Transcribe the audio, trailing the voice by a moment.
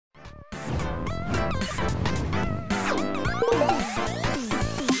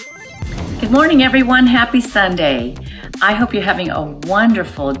Good morning, everyone. Happy Sunday. I hope you're having a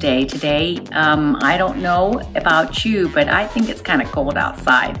wonderful day today. I don't know about you, but I think it's kind of cold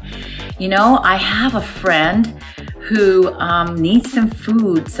outside. You know, I have a friend who needs some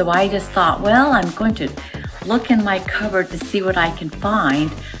food, so I just thought, well, I'm going to look in my cupboard to see what I can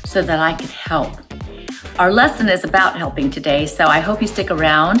find so that I could help. Our lesson is about helping today, so I hope you stick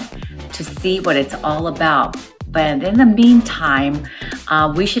around to see what it's all about. But in the meantime,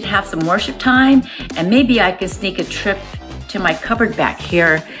 we should have some worship time, and maybe I could sneak a trip to my cupboard back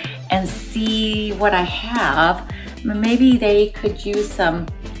here and see what I have. Maybe they could use some,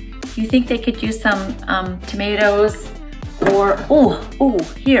 you think they could use some tomatoes or,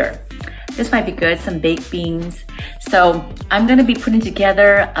 here. This might be good, some baked beans. So I'm gonna be putting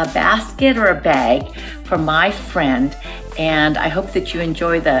together a basket or a bag for my friend, and I hope that you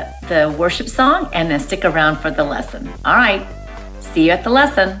enjoy the worship song and then stick around for the lesson. All right, see you at the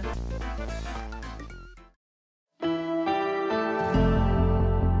lesson.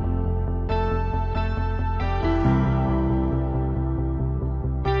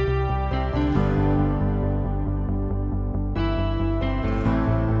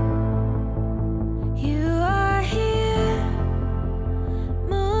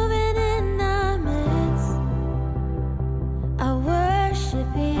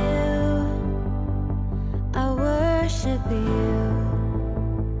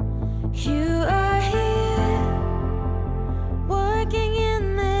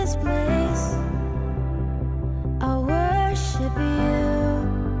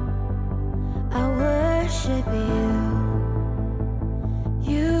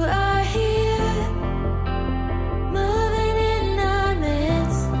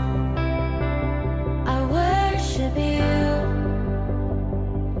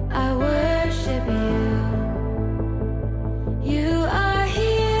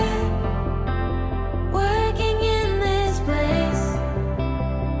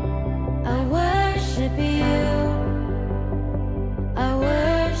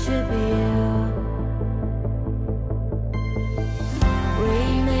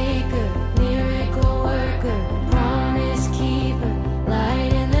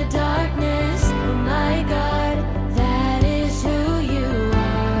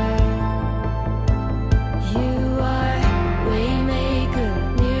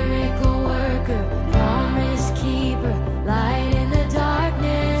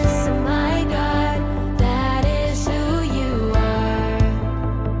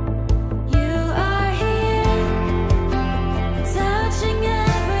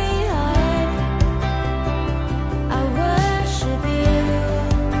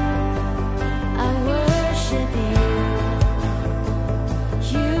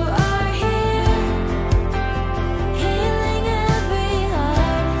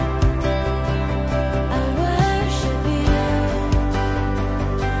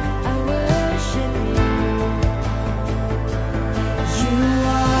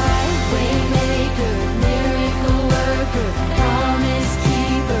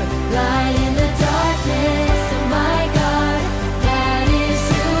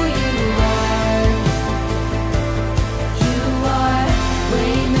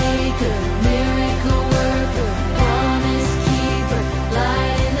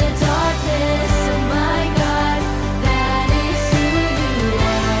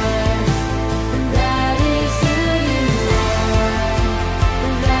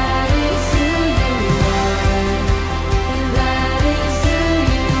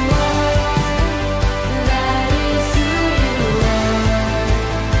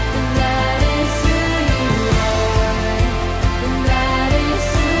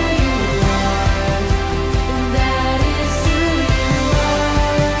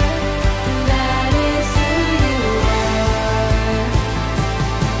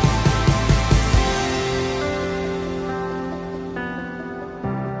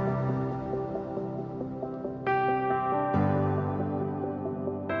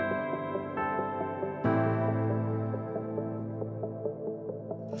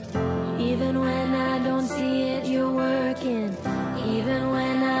 Even when I don't see it, you're working. Even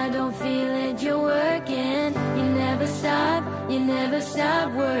when I don't feel it, you're working. You never stop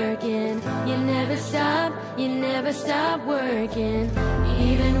working. You never stop working.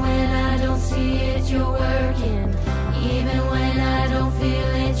 Even when I don't see it, you're working. Even when I don't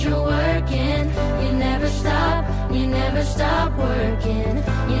feel it, you're working. You never stop working.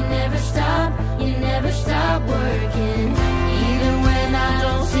 You never stop working. Even when I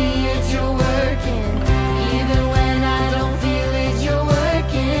don't see it, you're working. Even when I don't feel it, you're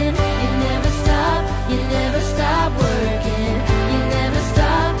working. You never stop working.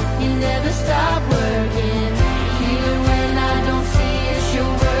 You never stop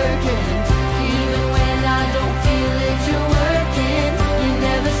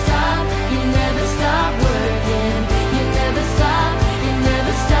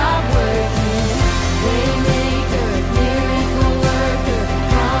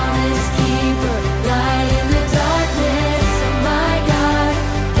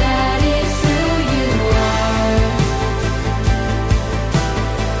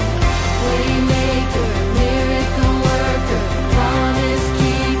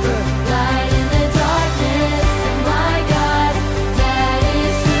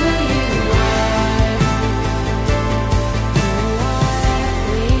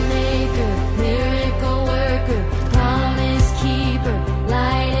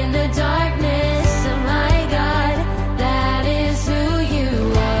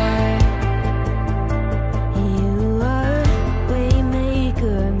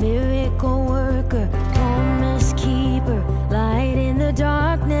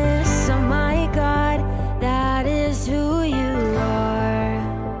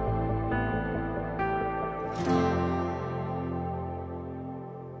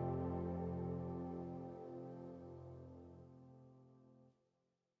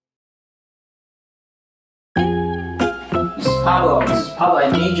Pablo. Mrs. Pablo,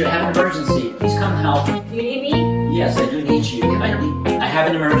 I need you. I have an emergency. Please come help. You need me? Yes, I do need you. I have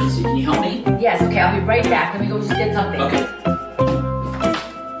an emergency. Can you help me? Yes, okay, I'll be right back. Let me go just get something. Okay.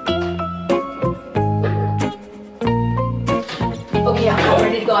 Okay, I'm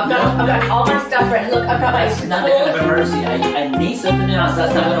ready to go. I've got all my stuff ready. Look, I've got my It's not that kind of emergency. I need something else.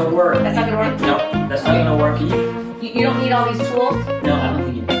 That's not going to work. That's not going to work? No, that's not going to work. Can you? You don't need all these tools? No, I don't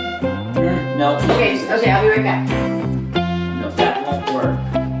think you do. No. Okay, I'll be right back. No, that won't work.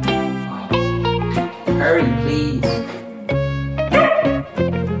 Hurry, please.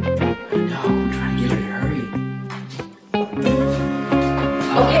 No, I'm trying to get her to hurry.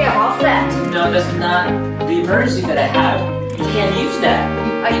 Okay, I'm all set. No, that's not the emergency that I have. You can't use that.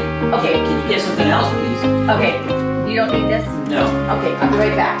 Okay. Can you get something else, please? Okay. You don't need this? No. Okay, I'll be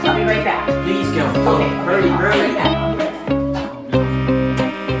right back. I'll be right back. Please go. Okay. Hurry, hurry. I'll be right back.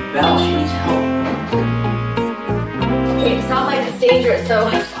 Val, she needs help. Okay, it sounds like it's dangerous, so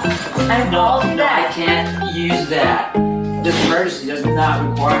I'm all set. No, I can't use that. This emergency does not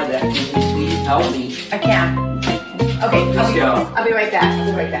require that. Can you please help me? I can't. Okay, Please go. I'll be right back.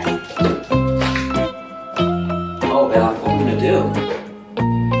 I'll be right back. Oh, Val, what are we gonna do?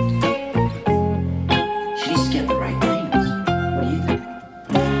 She needs to get the right things. What do you think?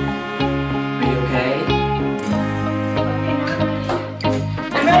 Are you okay?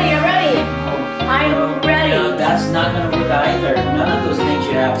 I'm ready. I'm ready. No, that's not gonna work either. None of those things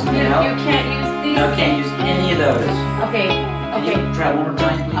you have to You help. can't use these? No, can't use any of those. Okay. Can you try one more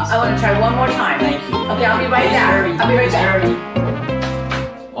time, please? I want to try one more time. Thank you. Okay, I'll be right Please back. hurry. I'll be right Please back. hurry.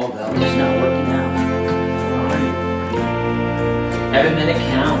 Oh, Val, this is not working now. Alright. Every minute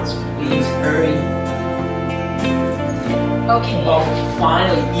counts. Please hurry. Okay. Oh,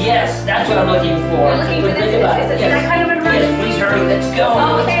 finally. Yes, that's what I'm looking for. You're looking for this? Think about it. Is that kind of an emergency? Yes, please hurry. Let's go.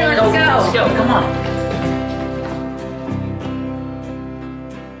 Oh, okay, let's go. Let's go. Come on.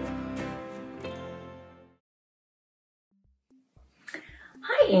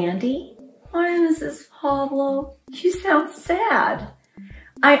 Hi, Andy. My name is Mrs. Pablo. You sound sad.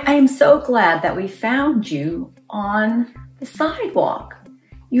 I am so glad that we found you on the sidewalk.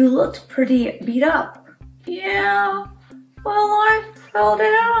 You looked pretty beat up. Yeah, well, I fell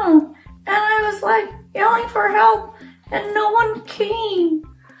down and I was like yelling for help and no one came.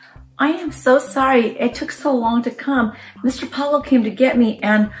 I am so sorry it took so long to come. Mr. Pablo came to get me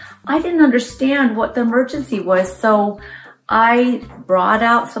and I didn't understand what the emergency was, so I brought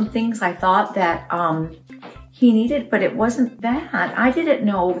out some things I thought that he needed, but it wasn't that. I didn't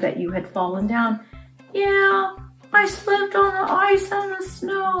know that you had fallen down. Yeah, I slipped on the ice and the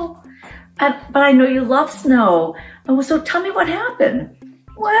snow. But I know you love snow. So tell me what happened.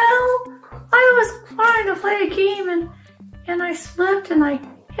 Well, I was trying to play a game and I slipped and I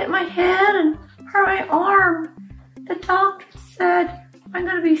hit my head and hurt my arm. The doctor said I'm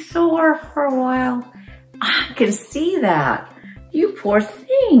gonna be sore for a while. I can see that. You poor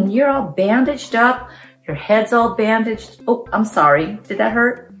thing. You're all bandaged up. Your head's all bandaged. Oh, I'm sorry. Did that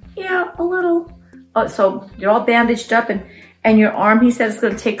hurt? Yeah, a little. Oh, so you're all bandaged up and your arm, he said, it's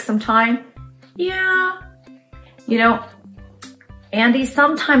going to take some time. Yeah. You know, Andy,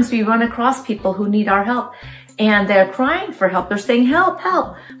 sometimes we run across people who need our help and they're crying for help. They're saying, help,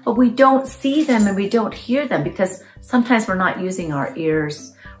 help. But we don't see them and we don't hear them because sometimes we're not using our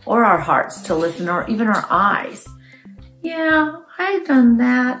ears or our hearts to listen, or even our eyes. Yeah, I've done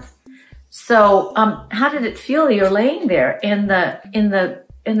that. So, how did it feel? You're laying there on the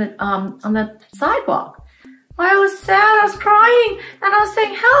sidewalk. I was sad. I was crying, and I was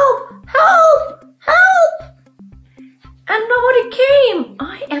saying, "Help! Help! Help!" And nobody came.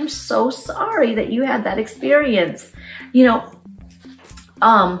 I am so sorry that you had that experience. You know,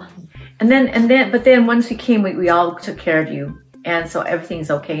 but then once we came, we all took care of you. And so everything's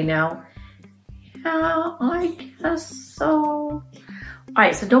okay now? Yeah, I guess so. All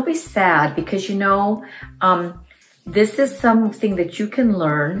right, so don't be sad because you know, this is something that you can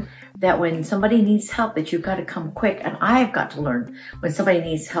learn, that when somebody needs help that you've got to come quick. And I've got to learn when somebody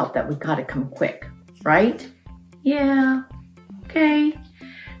needs help that we've got to come quick, right? Yeah, okay.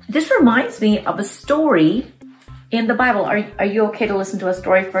 This reminds me of a story in the Bible. Are you okay to listen to a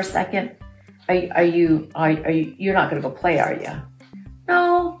story for a second? You're not going to go play, are you?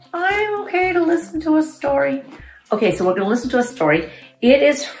 No, I'm okay to listen to a story. Okay, so we're going to listen to a story. It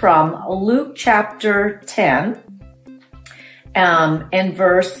is from Luke chapter 10 and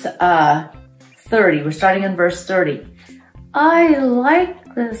verse 30. We're starting in verse 30. I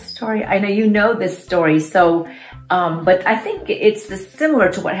like this story. I know you know this story, so but I think it's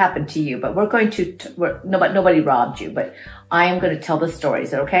similar to what happened to you. But we're going to nobody robbed you, but I am going to tell the story.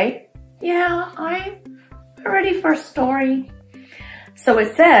 Is it okay? Yeah, I'm Ready for a story? So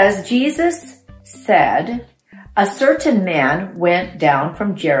it says, Jesus said, a certain man went down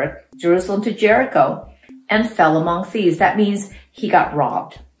from Jerusalem to Jericho and fell among thieves. That means he got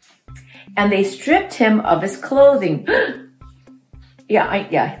robbed. And they stripped him of his clothing.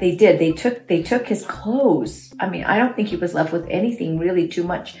 Yeah, they did. They took his clothes. I mean, I don't think he was left with anything really too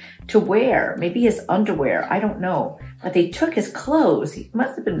much to wear. Maybe his underwear. I don't know. But they took his clothes. He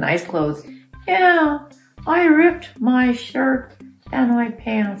must have been nice clothes. Yeah, I ripped my shirt and my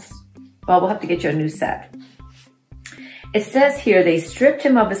pants. Well, we'll have to get you a new set. It says here, they stripped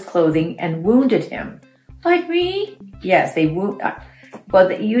him of his clothing and wounded him. Like me? Yes, they wounded.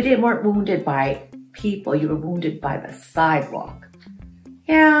 But you weren't wounded by people. You were wounded by the sidewalk.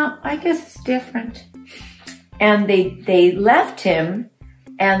 Yeah, I guess it's different. And they left him,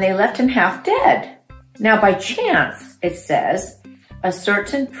 and they left him half dead. Now, by chance, it says, a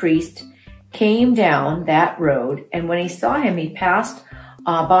certain priest came down that road, and when he saw him, he passed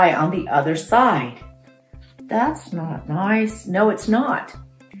by on the other side. That's not nice. No, it's not.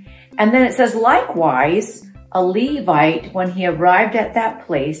 And then it says, likewise, a Levite, when he arrived at that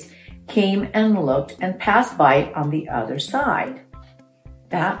place, came and looked and passed by on the other side.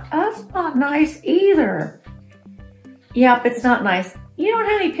 That's not nice either. Yep, it's not nice. You don't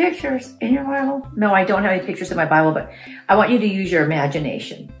have any pictures in your Bible? No, I don't have any pictures in my Bible, but I want you to use your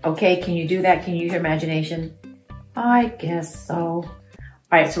imagination. Okay, can you do that? Can you use your imagination? I guess so. All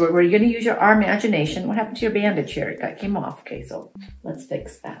right, so we're going to use our imagination. What happened to your bandage here? That came off. Okay, so let's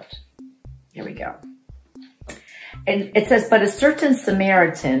fix that. Here we go. And it says, but a certain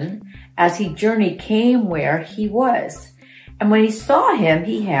Samaritan, as he journeyed, came where he was. And when he saw him,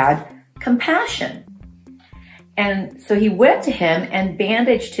 he had compassion. And so he went to him and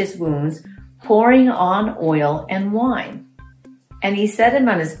bandaged his wounds, pouring on oil and wine. And he set him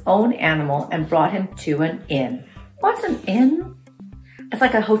on his own animal and brought him to an inn. What's an inn? It's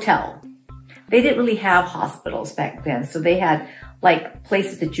like a hotel. They didn't really have hospitals back then. So they had like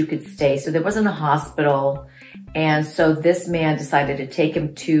places that you could stay. So there wasn't a hospital. And so this man decided to take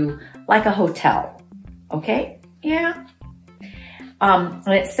him to like a hotel. Okay? Yeah. And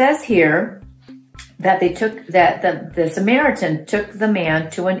it says here that the Samaritan took the man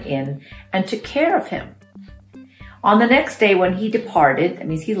to an inn and took care of him. On the next day when he departed, that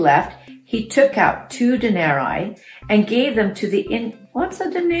means he left, he took out 2 denarii and gave them to the inn. What's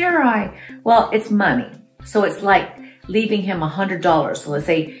a denarii? Well, it's money. So it's like leaving him $100. So let's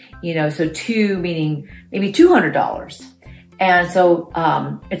say, so 2 meaning maybe $200. And so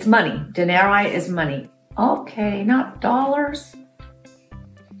it's money. Denarii is money. Okay, not dollars.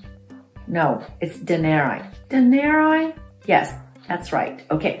 No, it's denarii. Denarii? Yes, that's right.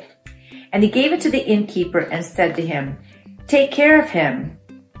 Okay. And he gave it to the innkeeper and said to him, take care of him,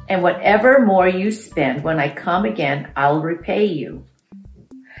 and whatever more you spend, when I come again, I'll repay you.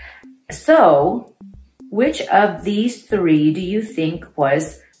 So, which of these 3 do you think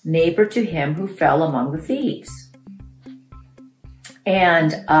was neighbor to him who fell among the thieves?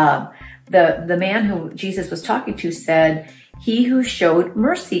 And the man who Jesus was talking to said, he who showed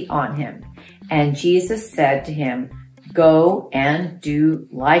mercy on him. And Jesus said to him, go and do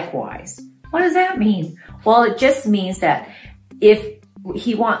likewise. What does that mean? Well, it just means that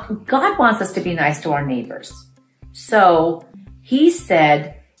God wants us to be nice to our neighbors. So he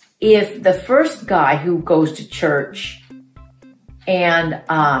said, if the first guy who goes to church and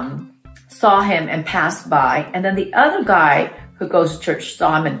saw him and passed by, and then the other guy who goes to church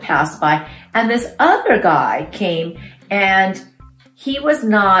saw him and passed by, and this other guy came and he was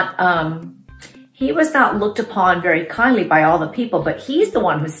not looked upon very kindly by all the people, but he's the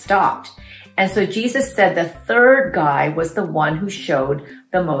one who stopped. And so Jesus said the third guy was the one who showed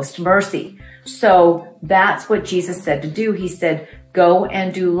the most mercy. So that's what Jesus said to do. He said, go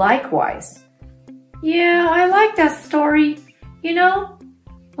and do likewise. Yeah, I like that story.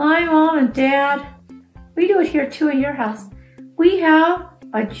 My mom and dad, we do it here too in your house. We have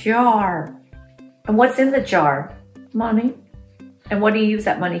a jar. And what's in the jar? Money. And what do you use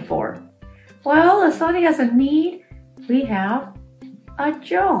that money for? Well, if somebody has a need, we have a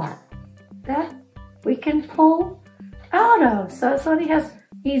jar that we can pull out of. So if somebody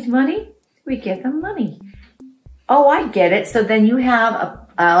needs money, we give them money. Oh, I get it. So then you have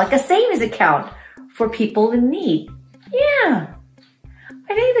like a savings account for people in need. Yeah.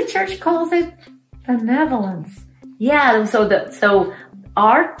 I think the church calls it benevolence. Yeah. So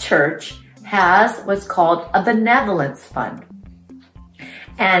our church has what's called a benevolence fund.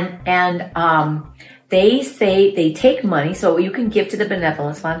 And they say they take money, so you can give to the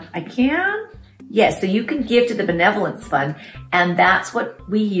benevolence fund. I can? Yes, so you can give to the benevolence fund, and that's what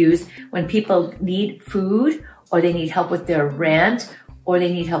we use when people need food, or they need help with their rent, or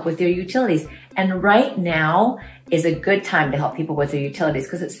they need help with their utilities. And right now is a good time to help people with their utilities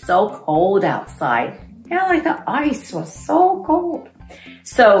because it's so cold outside. Yeah, like the ice was so cold.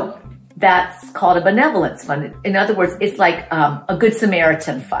 So that's called a benevolence fund. In other words, it's like a Good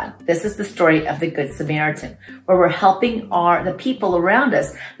Samaritan fund. This is the story of the Good Samaritan, where we're helping the people around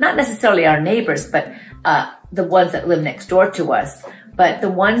us, not necessarily our neighbors, but the ones that live next door to us, but the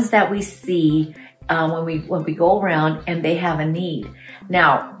ones that we see when we go around and they have a need.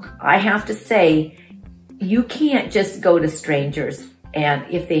 Now, I have to say, you can't just go to strangers and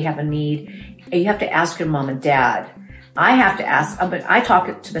if they have a need, you have to ask your mom and dad. I have to ask, I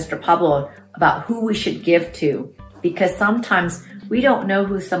talk to Mr. Pablo about who we should give to, because sometimes we don't know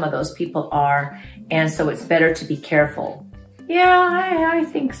who some of those people are, and so it's better to be careful. Yeah, I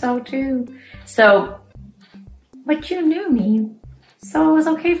think so too. So, but you knew me, so it was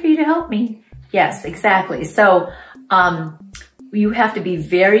okay for you to help me. Yes, exactly. So, you have to be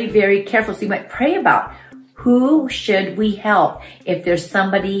very, very careful. So you might pray about who should we help if there's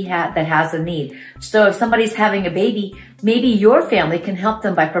somebody that has a need. So if somebody's having a baby, maybe your family can help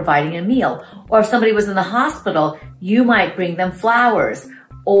them by providing a meal. Or if somebody was in the hospital, you might bring them flowers,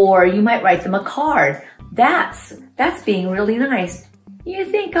 or you might write them a card. That's being really nice. You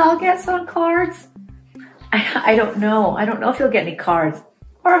think I'll get some cards? I don't know. I don't know if you'll get any cards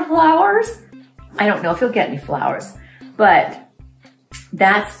or flowers. I don't know if you'll get any flowers, but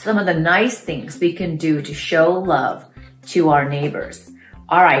that's some of the nice things we can do to show love to our neighbors.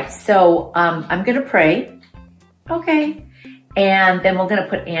 All right, so I'm going to pray. Okay. And then we're going to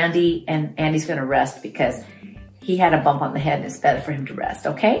put Andy, and Andy's going to rest because he had a bump on the head and it's better for him to rest.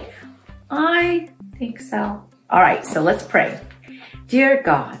 Okay. I think so. All right, so let's pray. Dear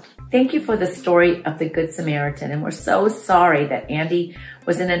God, thank you for the story of the Good Samaritan. And we're so sorry that Andy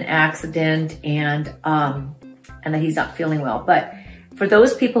was in an accident and that he's not feeling well. But for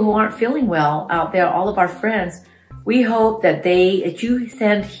those people who aren't feeling well out there, all of our friends, we hope that you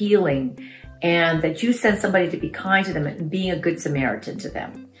send healing and that you send somebody to be kind to them and being a good Samaritan to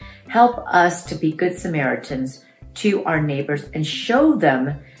them. Help us to be good Samaritans to our neighbors and show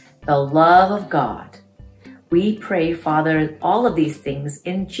them the love of God. We pray, Father, all of these things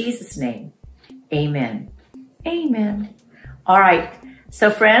in Jesus' name. Amen. Amen. All right. So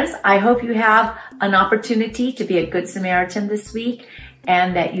friends, I hope you have an opportunity to be a good Samaritan this week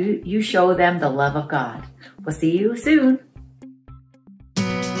and that you show them the love of God. We'll see you soon.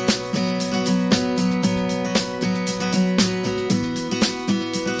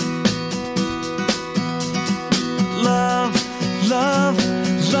 Love, love,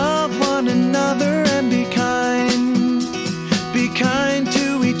 love one another and be kind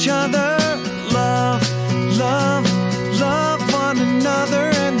to each other. Love, love, love one another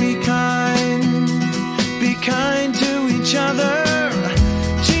and be kind to each other.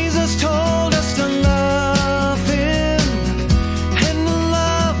 Jesus told us to love Him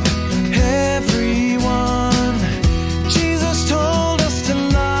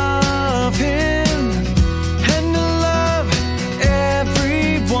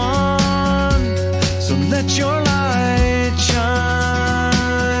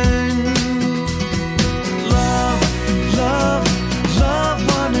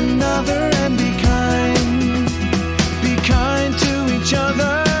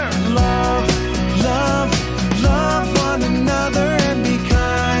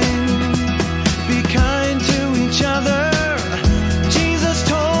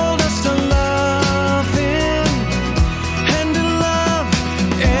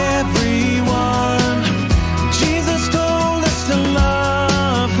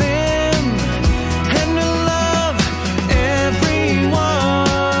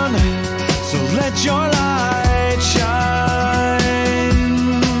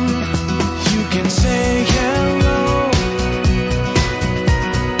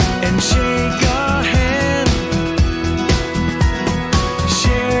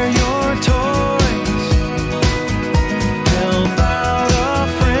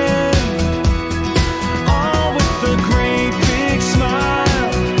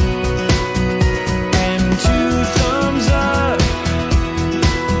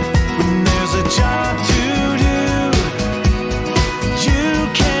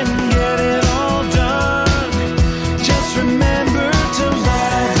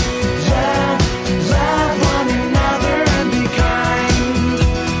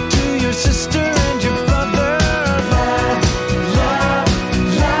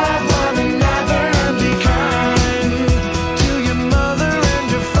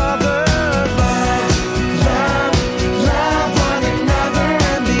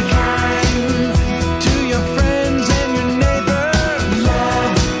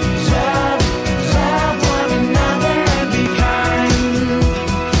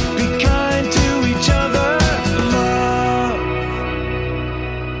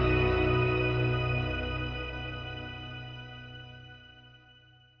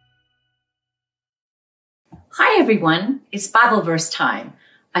Hi everyone, it's Bible verse time.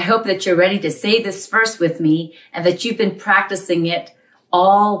 I hope that you're ready to say this verse with me and that you've been practicing it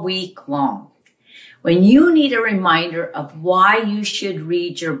all week long. When you need a reminder of why you should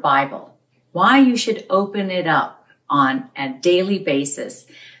read your Bible, why you should open it up on a daily basis,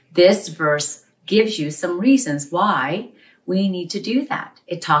 this verse gives you some reasons why we need to do that.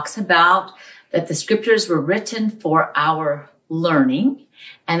 It talks about that the scriptures were written for our learning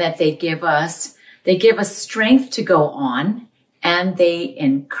and that they give us strength to go on, and they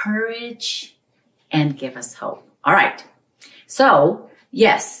encourage and give us hope. All right. So,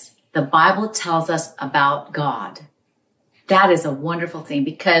 yes, the Bible tells us about God. That is a wonderful thing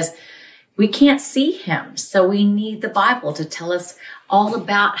because we can't see him. So we need the Bible to tell us all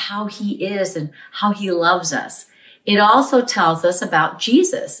about how he is and how he loves us. It also tells us about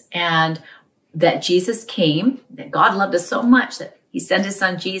Jesus and that Jesus came, that God loved us so much that he sent his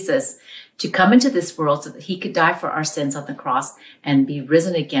son Jesus to come into this world so that he could die for our sins on the cross and be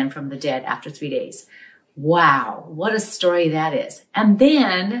risen again from the dead after 3 days. Wow, what a story that is. And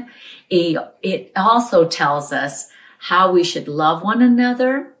then it also tells us how we should love one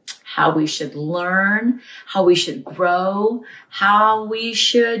another, how we should learn, how we should grow, how we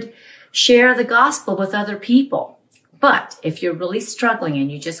should share the gospel with other people. But if you're really struggling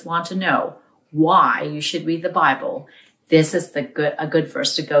and you just want to know why you should read the Bible, this is a good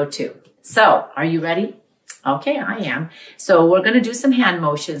verse to go to. So, are you ready? Okay, I am. So we're going to do some hand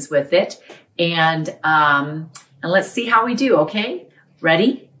motions with it, and let's see how we do, okay?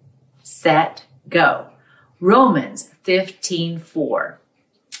 Ready, set, go. Romans 15:4.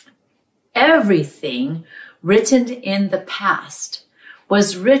 Everything written in the past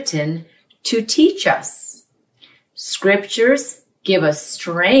was written to teach us. Scriptures give us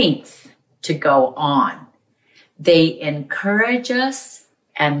strength to go on. They encourage us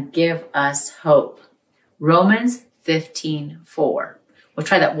and give us hope. Romans 15:4. We'll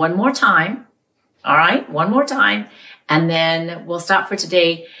try that one more time. All right, one more time, and then we'll stop for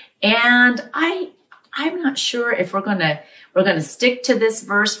today. And I'm not sure if we're gonna stick to this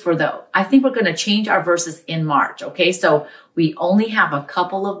verse I think we're gonna change our verses in March. Okay, so we only have a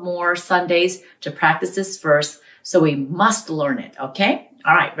couple of more Sundays to practice this verse, so we must learn it. Okay,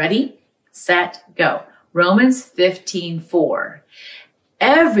 all right, ready, set, go. Romans 15:4.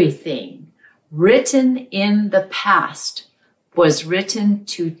 Everything written in the past was written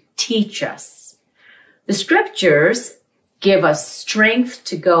to teach us. The scriptures give us strength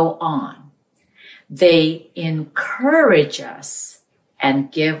to go on. They encourage us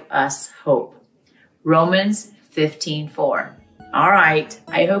and give us hope. Romans 15:4. All right.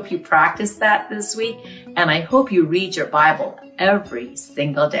 I hope you practice that this week, and I hope you read your Bible every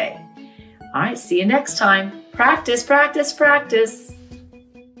single day. All right. See you next time. Practice, practice, practice.